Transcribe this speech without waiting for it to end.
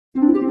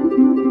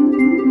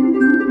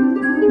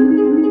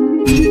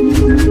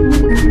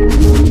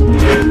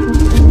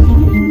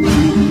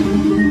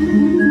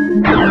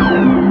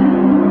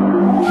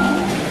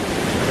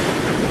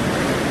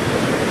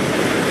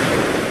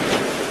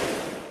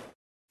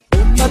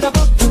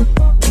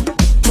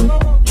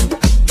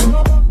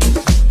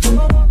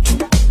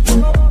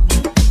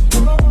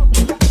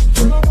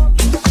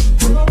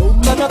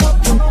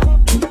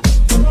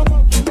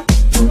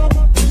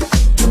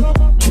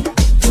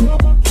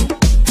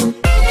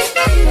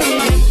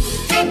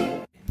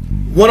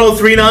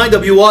.1039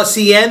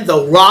 WRCN,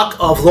 the Rock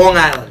of Long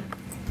Island.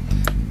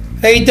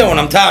 How you doing?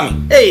 I'm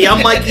Tommy. Hey,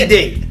 I'm Mikey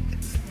D.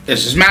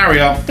 This is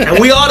Mario. And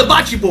we are the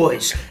Bocce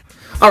Boys.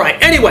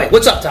 Alright, anyway,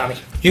 what's up, Tommy?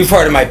 You've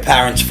heard of my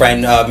parents'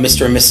 friend,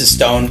 Mr. and Mrs.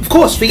 Stone. Of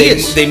course, for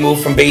years. They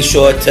moved from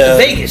Bayshore to...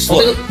 Vegas.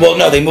 Well,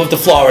 no, they moved to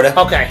Florida.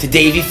 Okay. To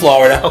Davie,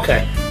 Florida.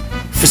 Okay.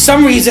 For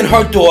some reason,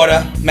 her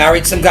daughter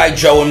married some guy,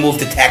 Joe, and moved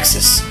to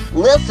Texas.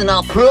 Listen,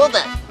 I'll prove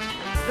it.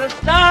 The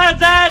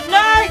stars at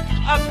night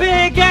are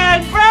big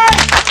and bright.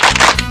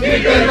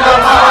 Deep in the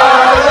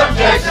heart of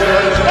Texas.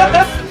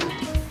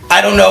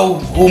 I don't know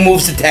who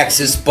moves to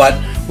Texas, but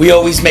we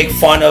always make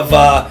fun of,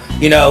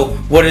 you know,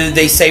 what did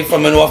they say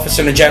from an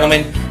officer and a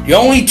gentleman? The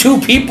only two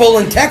people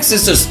in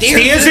Texas are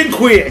steers. Steers and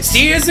queers.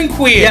 Steers and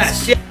queers.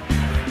 Yes.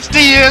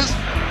 Steers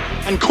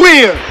and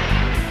queer.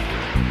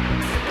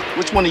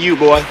 Which one are you,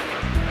 boy?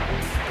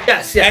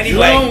 Yes, yes.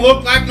 Anyway. You don't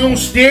look like no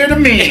steer to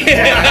me.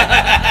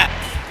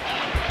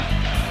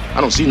 I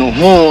don't see no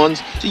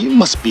horns, so you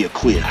must be a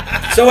queer.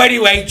 So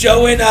anyway,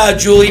 Joe and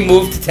Julie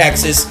moved to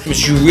Texas.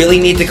 You really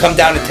need to come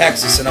down to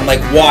Texas. And I'm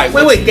like, why?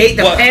 Wait,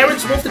 the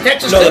parents moved to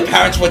Texas? No, the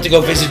parents went to go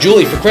visit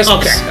Julie for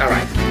Christmas. Okay,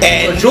 alright.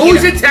 And so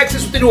Julie's in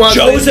Texas with the new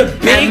husband. Joe's a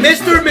big... And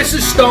Mr. and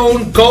Mrs.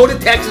 Stone go to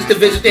Texas to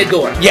visit their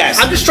daughter. Yes.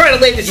 I'm just trying to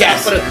lay this out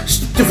for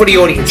the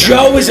audience.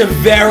 Joe is a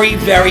very,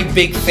 very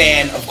big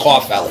fan of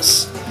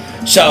CARFELLAS.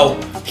 So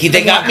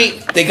they got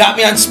me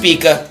on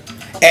speaker.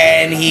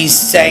 And he's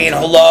saying,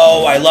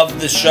 hello, I love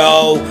the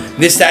show,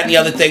 this, that, and the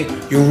other thing.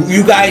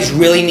 You guys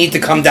really need to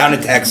come down to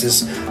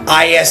Texas.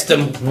 I asked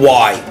him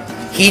why.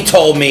 He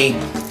told me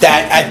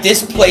that at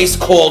this place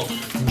called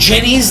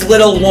Ginny's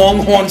Little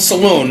Longhorn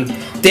Saloon,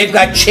 they've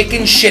got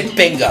chicken shit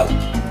bingo.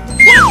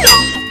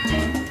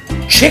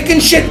 Chicken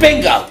shit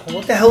bingo.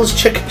 What the hell is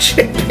chicken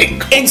shit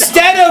bingo?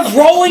 Instead of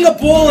rolling a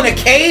ball in a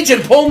cage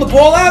and pulling the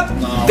ball out,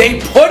 they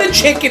put a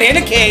chicken in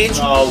a cage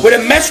with a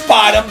mesh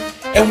bottom.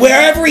 And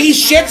wherever he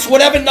shits,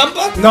 whatever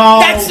number,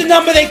 that's the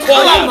number they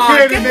call out. Come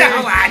on, get the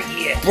hell out of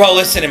here. Bro,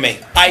 listen to me.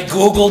 I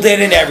Googled it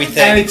and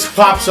everything. And it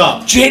pops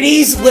up.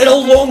 Ginny's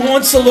Little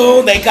Longhorn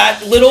Saloon. They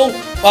got little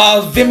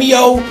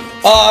Vimeo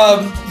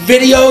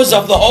videos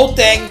of the whole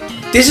thing.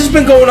 This has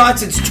been going on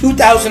since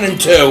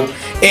 2002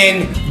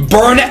 in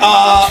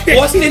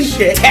Austin,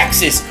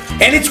 Texas.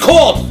 And it's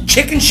called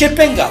Chicken Shit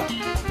Bingo.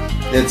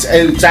 It's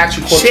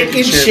actually called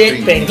chicken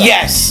shit bingo.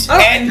 Yes. Oh.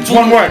 And it's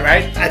one word,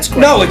 right? That's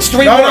correct. No, it's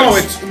three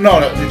words.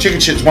 No, the chicken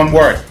shit's one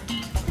word.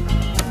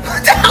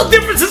 What the hell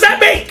difference does that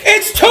make?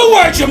 It's two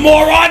words, you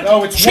moron.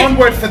 No, it's one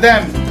word for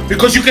them.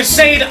 Because you can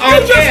say it on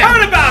air. You just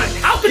heard about it.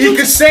 How could you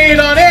can say it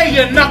on air,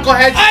 you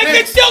knucklehead. I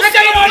can still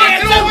say it on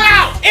air.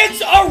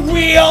 It's a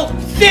real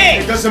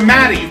thing. It doesn't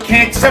matter. You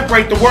can't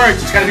separate the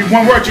words. It's got to be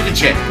one word, chicken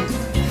shit.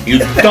 You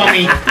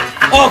dummy.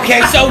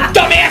 Okay, so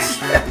dumbass.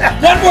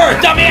 One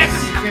word, dumbass.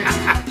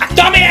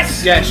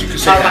 Dumbass! Yes, you can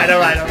say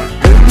Alright.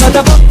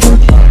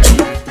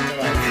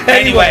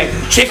 Anyway,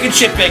 chicken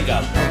shit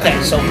bingo. Okay,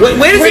 so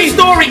where does this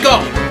story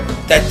go?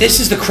 That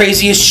this is the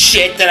craziest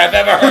shit that I've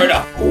ever heard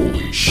of.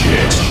 Holy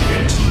shit.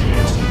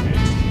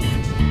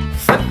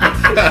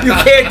 You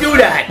can't do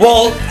that.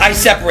 Well, I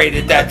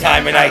separated that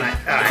time and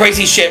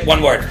crazy shit,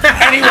 one word.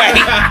 Anyway.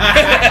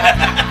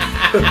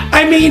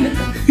 I mean,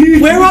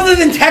 where other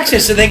than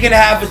Texas are they going to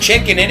have a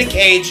chicken in a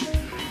cage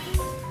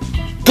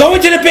go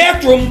into the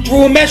bathroom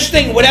through a mesh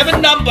thing, whatever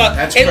number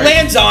it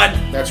lands on?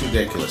 That's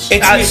ridiculous.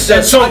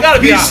 So I gotta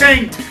be honest.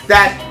 saying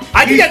that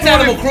I think that's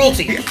animal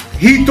cruelty.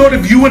 He thought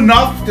of you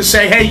enough to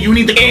say, hey, you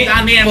need to come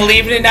down there.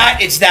 Believe it or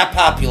not, it's that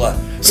popular.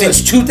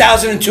 Since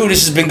 2002,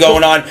 this has been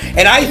going on.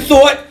 And I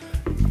thought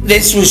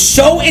this was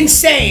so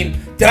insane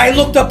that I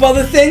looked up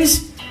other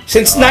things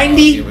since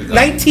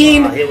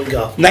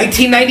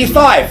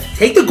 1995.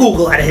 Take the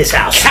Google out of his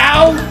house.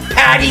 Cow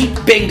patty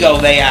bingo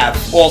they have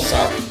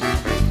also.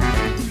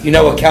 You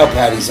know what cow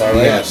patties are,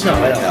 right? Yes, No,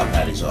 I don't. cow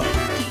patties are.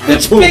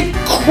 It's big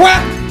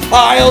crap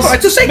piles.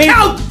 Alright, just say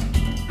cow.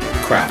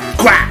 Crap.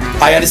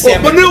 I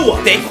understand. Well,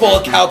 manure. They call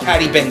it cow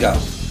patty bingo.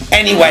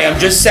 Anyway, I'm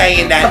just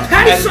saying that. A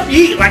patty's something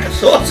you eat, like a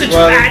sausage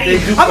patty.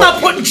 I'm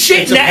not putting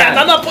shit in that.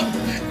 I'm not putting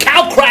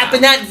cow crap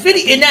in that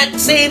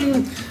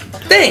same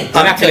thing.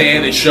 I'm not going to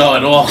end the show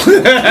at all.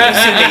 Listen to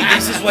me,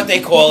 this is what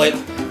they call it.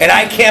 And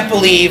I can't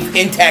believe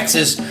in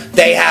Texas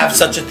they have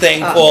such a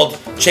thing called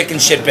chicken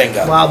shit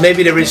bingo. Well,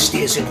 maybe there is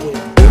steers in Queen.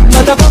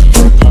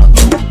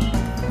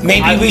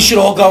 Maybe we should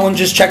all go and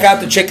just check out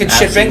the chicken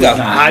shit bingo.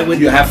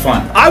 You have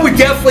fun. I would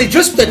definitely,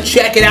 just to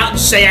check it out and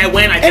say I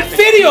went. And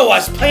video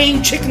us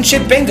playing chicken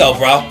shit bingo,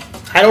 bro.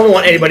 I don't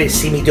want anybody to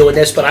see me doing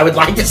this, but I would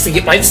like to see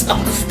it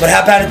myself. But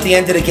how about at the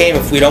end of the game,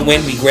 if we don't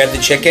win, we grab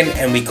the chicken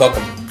and we cook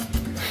them?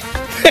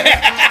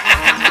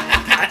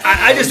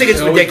 I just think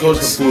it's ridiculous.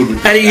 Goes to food.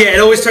 And yeah, it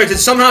always turns.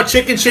 Somehow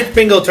chicken shit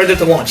bingo turns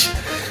into lunch.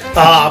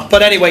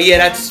 But anyway, yeah,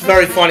 that's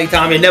very funny,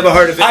 Tommy. Never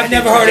heard of it. I've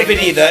never heard of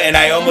it either, and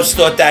I almost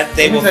thought that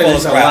they were full of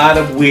There's a crap. lot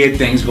of weird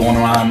things going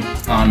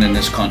on in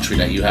this country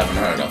that you haven't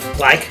heard of.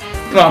 Like?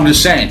 No, I'm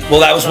just saying. Well,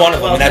 that was one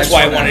of them, and that's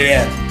why I wanted it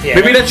in. Yeah.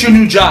 Maybe that's your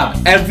new job.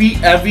 Every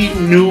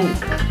new,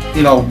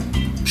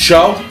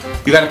 show,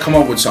 you got to come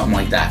up with something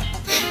like that.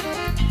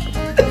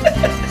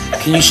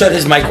 Can you shut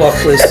his mic off,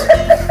 please?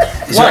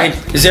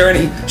 Is there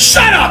any?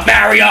 Shut up,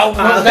 Mario!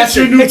 That's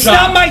your new It's job.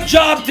 not my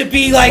job to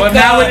be like Well,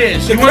 now it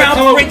is. the You wanna crown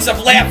come up- prince of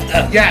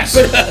laughter. Yes.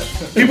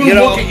 People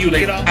look at you.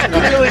 They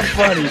Really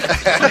funny.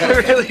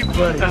 Really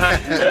funny.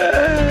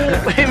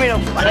 What do you mean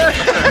I'm funny?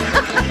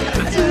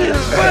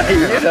 It's funny,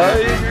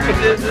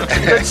 it's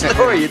a good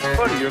story. It's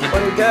funny. You're a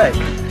funny guy.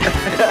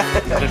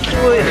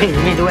 What do you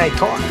mean the way I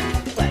talk?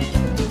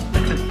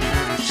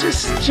 It's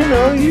just,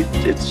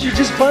 you're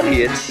just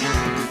funny. It's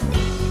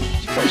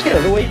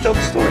the way you tell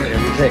the story and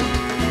everything.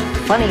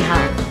 Funny how?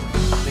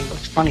 I mean,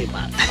 what's funny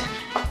about it?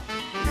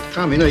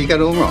 Tommy, no, you got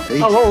it all wrong.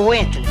 Oh,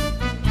 Anthony.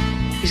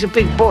 He's a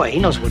big boy. He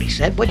knows what he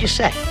said. What'd you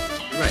say?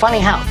 Right. Funny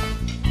how?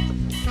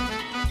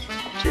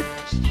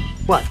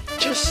 What?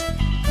 Just,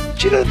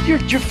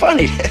 you're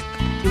funny.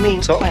 You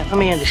mean, So? well, let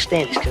me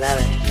understand this,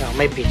 because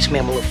maybe it's me,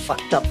 I'm a little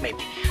fucked up,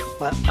 maybe.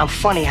 Well, I'm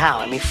funny how?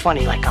 I mean,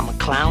 funny like I'm a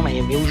clown, I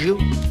amuse you.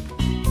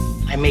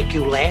 I make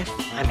you laugh.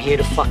 I'm here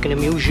to fucking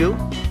amuse you.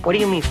 What do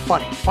you mean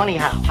funny? Funny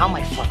how? How am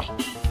I funny?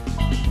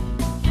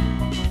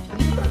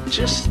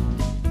 Just,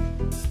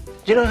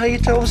 how you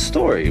tell a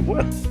story.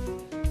 What?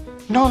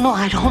 No,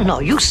 I don't know.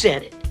 You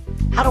said it.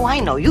 How do I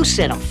know? You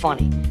said I'm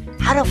funny.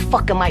 How the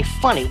fuck am I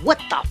funny? What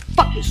the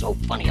fuck is so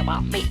funny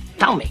about me?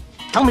 Tell me.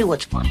 Tell me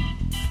what's funny.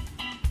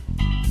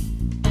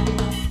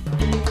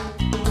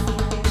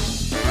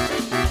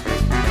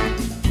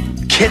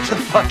 Get the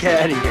fuck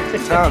out of here,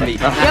 Tommy. You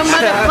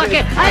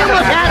motherfucker!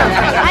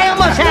 I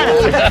almost had him!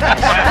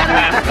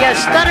 You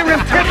stuttering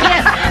prick,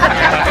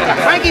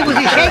 yeah? Frankie, was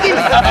he shaking?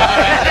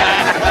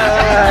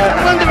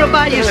 I wonder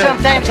about you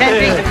sometimes,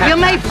 Henry. You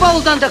may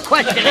fold under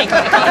questioning.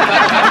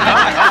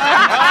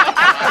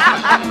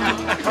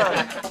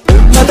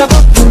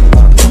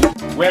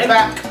 We're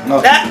back.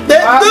 We're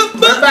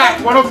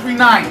back.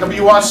 103.9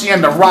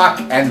 WRCN, The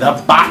Rock and the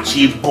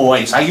Bocce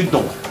Boys. How you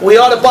doing? We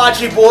are the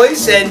Bocce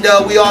Boys, and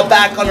we are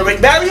back on the ring.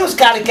 Mario's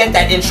got to get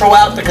that intro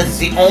out because it's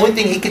the only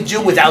thing he can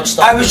do without I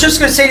stuttering. was just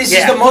gonna say this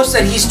is the most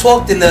that he's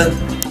talked in the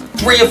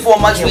 3 or 4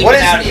 months we've What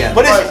been is out it? here.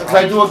 What is it?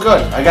 I do it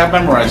good. I got to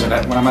memorize it.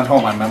 When I'm at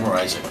home, I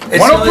memorize it.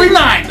 It's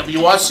 103.9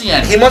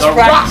 WRCN, He must The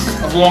practice.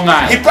 Rock of Long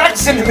Island. He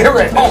practiced in the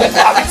mirror at home. He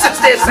sits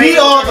there saying, We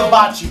are the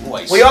Bocce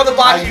Boys. We are the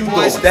How Bocce you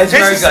Boys. doing? That's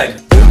very This good.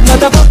 is-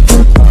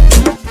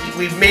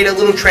 We've made a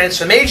little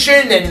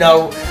transformation and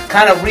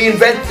kind of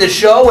reinvented the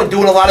show and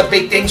doing a lot of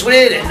big things with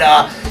it. And,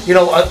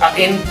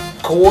 in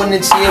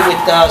coordinates here with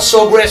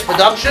Sawgrass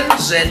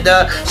Productions. And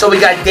so we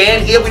got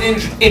Dan here. We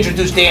didn't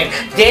introduce Dan.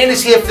 Dan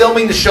is here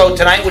filming the show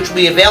tonight, which will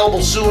be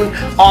available soon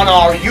on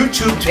our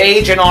YouTube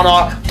page and on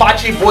our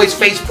Bocce Boys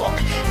Facebook.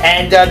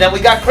 And then we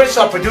got Chris,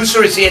 our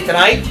producer, is here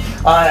tonight.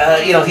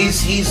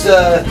 He's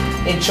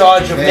in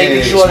charge of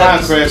making sure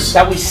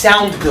that we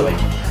sound good.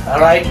 All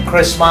right,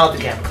 Chris, smile at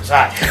the camera. All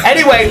right.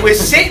 Anyway, we're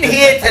sitting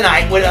here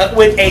tonight with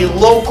a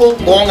local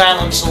Long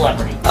Island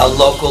celebrity. A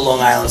local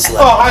Long Island Oh,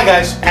 celebrity. hi,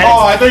 guys. And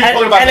I thought you were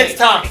talking about and me. it's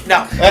Tommy.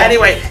 No.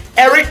 Anyway,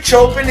 Erik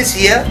Chopin is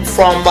here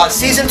from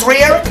season 3,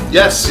 Erik?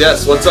 Yes.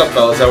 What's up,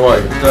 fellas? How are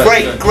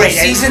you? Great.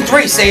 Season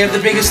 3, say of The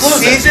Biggest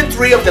Loser. Season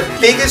 3 of The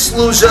Biggest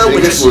Loser,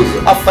 which Biggest is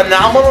Loser. a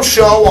phenomenal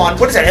show on,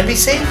 what is that,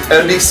 NBC?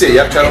 NBC,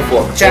 yep, Channel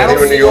 4. Channel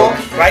Here in New York.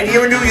 4, right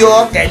here in New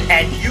York,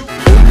 and you...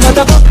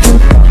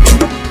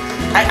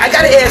 I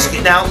gotta ask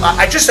you now,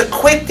 just a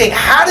quick thing,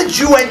 how did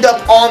you end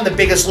up on The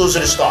Biggest Loser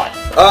to start?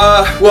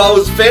 Well, I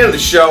was a fan of the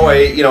show.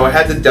 I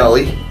had the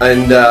deli,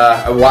 and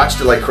I watched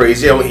it like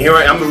crazy. I'm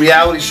a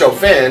reality show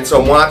fan,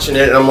 so I'm watching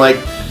it, and I'm like...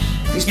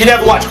 You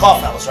never watched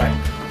CARFELLAS,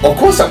 right? Of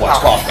course I watch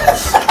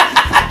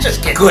CARFELLAS.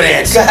 Just kidding. Good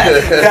answer. Go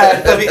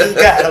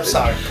ahead, I'm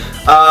sorry.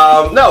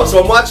 No,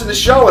 so I'm watching the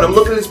show, and I'm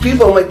looking at these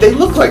people, I'm like, they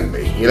look like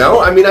me,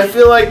 I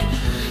feel like...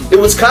 It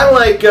was kind of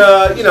like,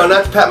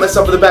 not to pat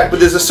myself on the back, but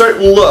there's a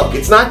certain look.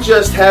 It's not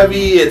just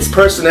heavy, it's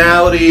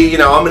personality.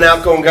 I'm an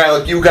outgoing guy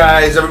like you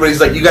guys. Everybody's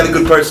like, you got a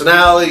good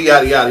personality,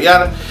 yada, yada,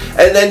 yada.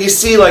 And then you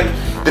see, like,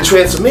 the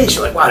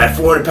transformation. Like, wow, that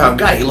 400-pound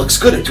guy, he looks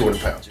good at 200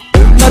 pounds.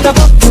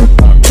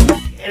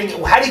 And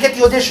how do you get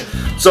the audition?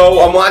 So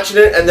I'm watching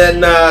it, and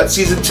then after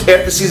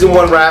season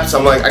 1 wraps,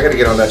 I'm like, I got to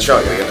get on that show.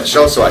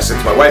 So I said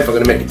to my wife, I'm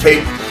going to make a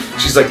tape.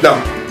 She's like,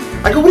 no.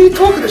 I go, what are you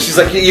talking about? She's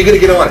like, you're going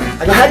to get on it.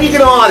 I go, how do you get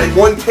on it?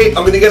 One tape,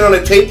 I'm going to get on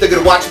a tape, they're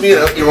going to watch me,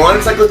 and you're on.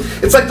 It's like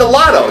the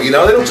lotto, They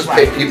don't just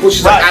pick people.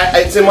 She's like,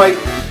 it's in my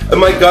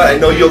gut, I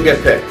know you'll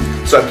get picked.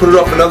 So I put it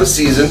off another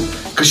season,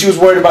 because she was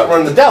worried about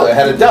running the deli. I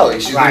had a deli.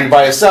 She's going to be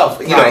by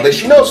herself.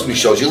 She knows from these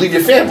shows. You leave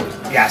your family.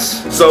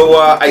 Yes. So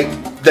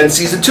then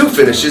season 2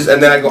 finishes,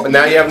 and then I go,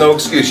 now you have no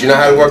excuse. You know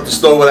how to work the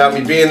store without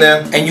me being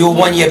there? And you were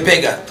 1 year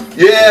bigger.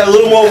 Yeah, a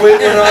little more weight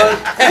went on.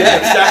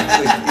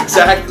 Yeah,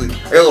 exactly.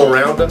 I got a little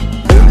rounder.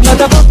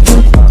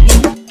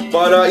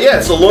 But yeah,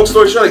 so long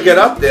story short, I get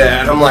up there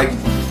and I'm like,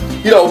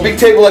 you know, a big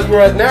table like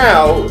we're at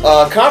now,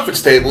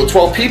 conference table with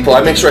 12 people.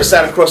 I make sure I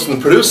sat across from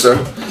the producer.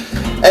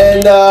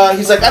 And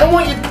he's like, I don't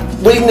want you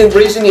waiting and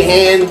raising your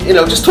hand. You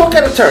know, just talk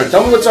out of turn.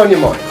 Tell me what's on your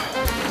mind.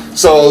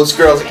 So this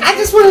girl's like, I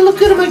just want to look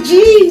good in my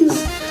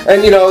jeans.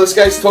 And you know, this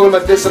guy's talking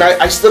about this, and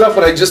I stood up,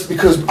 and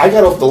because I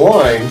got off the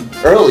line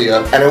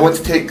earlier, and I went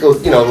to go to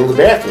the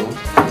bathroom,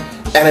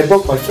 and I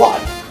broke my fly.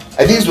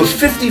 And these were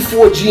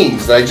 54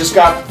 jeans that I just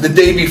got the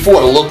day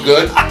before to look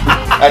good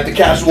at the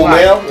casual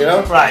mail, you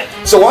know? Right.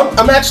 So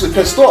I'm actually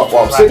pissed off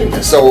while I'm sitting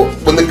there. So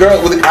when the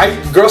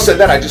girl said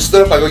that, I just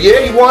stood up, I go, yeah,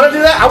 you want to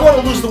do that? I want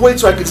to lose the weight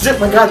so I can zip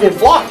my goddamn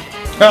fly.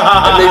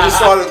 And they just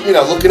started, you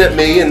know, looking at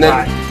me, and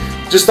then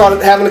just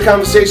started having a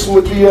conversation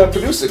with the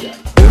producer guy.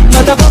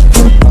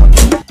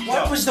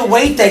 What was the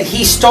weight that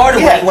he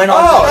started when he went on?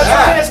 Oh,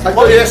 I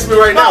thought you asked me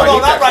right now. No,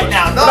 not right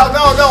now. No.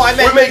 I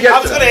meant. I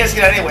was going to ask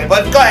you that anyway.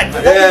 But go ahead.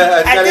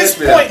 Yeah, at this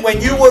point,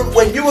 when you were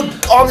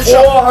on the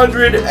show,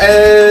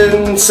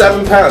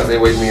 407 pounds they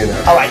weighed me in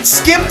at. All right,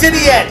 skip to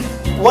the end.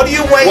 What are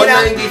you weighing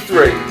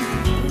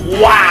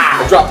 193. Wow.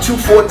 I dropped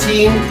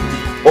 214,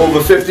 over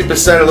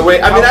 50% of the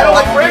weight. I mean, I don't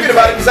like bragging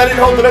about it because I didn't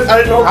hold it.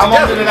 How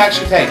long did it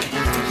actually take?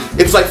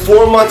 It's like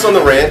 4 months on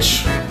the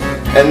ranch,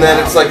 and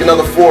then it's like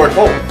another 4 at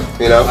home.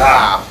 You know?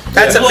 Wow.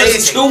 That's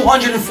amazing.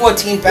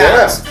 214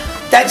 pounds.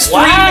 Yeah. That's three.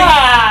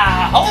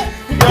 Wow.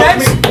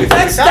 That's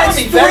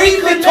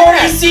three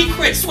Victoria's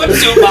Secret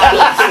swimsuit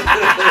models.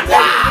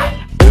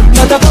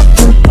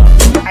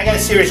 I got a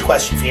serious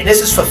question for you.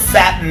 This is for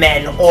fat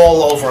men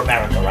all over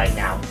America right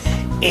now.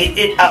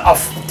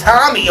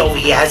 Tommy over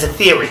here has a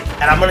theory,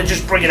 and I'm going to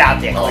just bring it out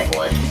there. Oh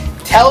boy.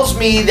 Tells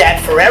me that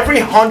for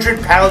every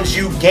 100 pounds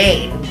you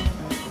gain,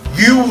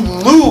 you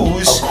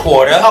lose a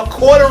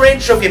quarter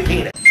inch of your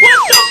penis.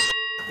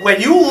 When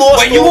you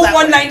lost, when you were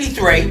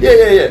 193,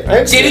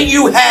 yeah. Didn't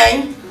you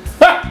hang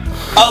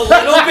a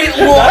little bit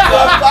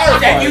longer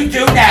than you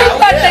do now? I'm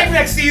not standing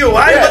next to you.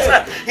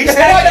 He's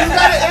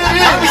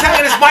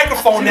having his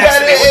microphone next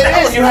to me.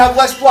 You have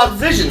less blocked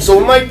vision, so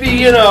it might be,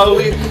 you know,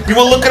 you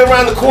were looking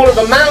around the corner of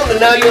a mountain, and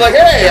now you're like,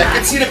 hey, I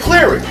can see the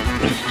clearing.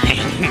 Hey,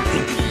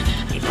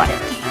 buddy,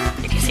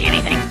 did you see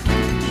anything?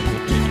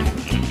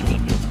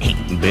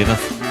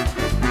 Beavis,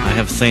 I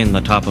have seen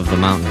the top of the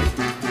mountain,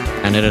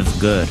 and it is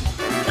good.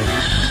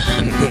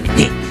 You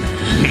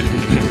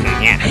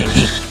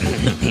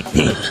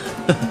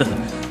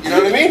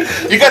know what I mean?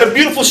 You got a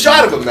beautiful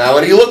shot of him now,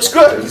 and he looks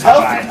good. He's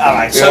healthy. All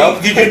right. So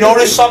did you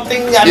notice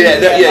something? Yeah, you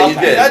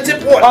did. That's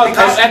important. Oh,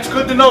 that's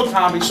good to know,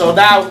 Tommy. So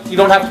now you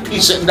don't have to pee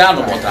sitting down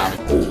no more, Tommy.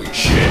 Holy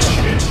shit.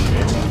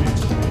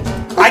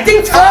 I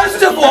think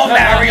first of all,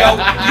 Mario,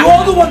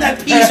 you're the one that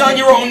pees on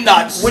your own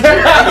nuts.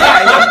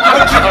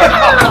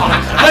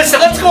 Listen,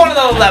 let's go on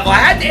another level. I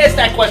had to ask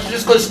that question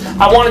just because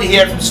I wanted to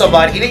hear it from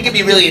somebody. He didn't give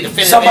me really a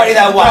definitive Somebody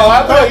that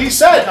what? No, he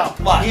said.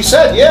 He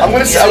said, yeah. I'm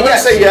gonna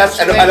say yes,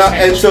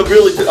 and so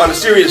really, on a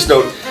serious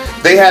note,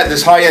 they had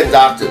this high-end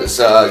doctor, this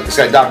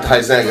guy, Dr.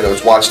 Huizenga,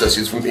 who's watched us.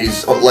 He's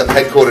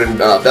headquartered in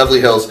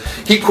Beverly Hills.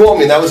 He called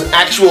me, and that was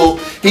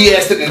he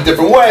asked it in a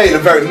different way, in a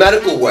very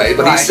medical way,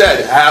 but he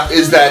said,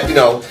 is that, you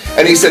know,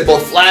 and he said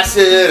both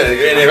flaccid,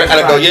 and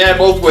I go, yeah,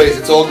 both ways,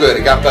 it's all good,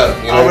 it got better.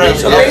 You know what I mean?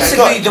 So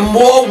basically, the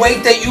more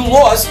weight that you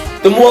lost,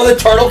 the more the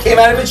turtle came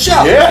out of its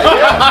shell. Yeah.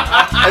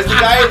 As the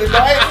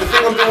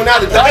thing I'm doing now,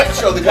 the diet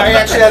show, the guy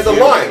actually has a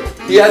line.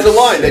 He has a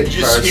line that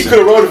you could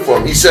have wrote it for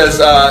him. He says,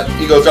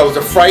 he goes, I was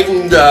a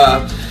frightened,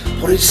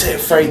 what did he say, a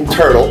frightened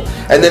turtle.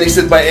 And then he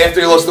said,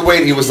 after he lost the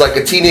weight, he was like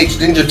a teenage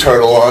ninja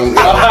turtle on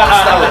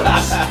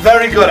steroids.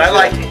 Very good, I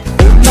like it.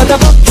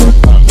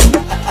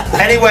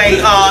 Anyway,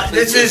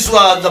 this is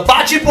the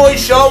Bocce Boys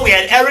show. We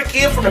had Erik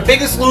here from The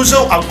Biggest Loser.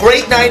 A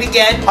great night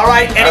again. All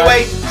right,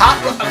 anyway. I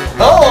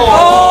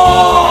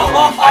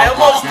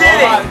almost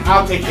did it.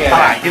 I'll take care of All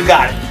that. right, you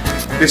got it.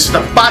 This is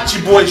the Bocce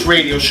Boys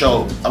radio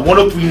show at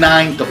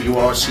 103.9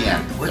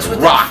 WRCN. What's with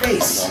Rock that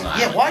face? of Long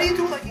Island. Yeah, why do you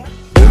do like that?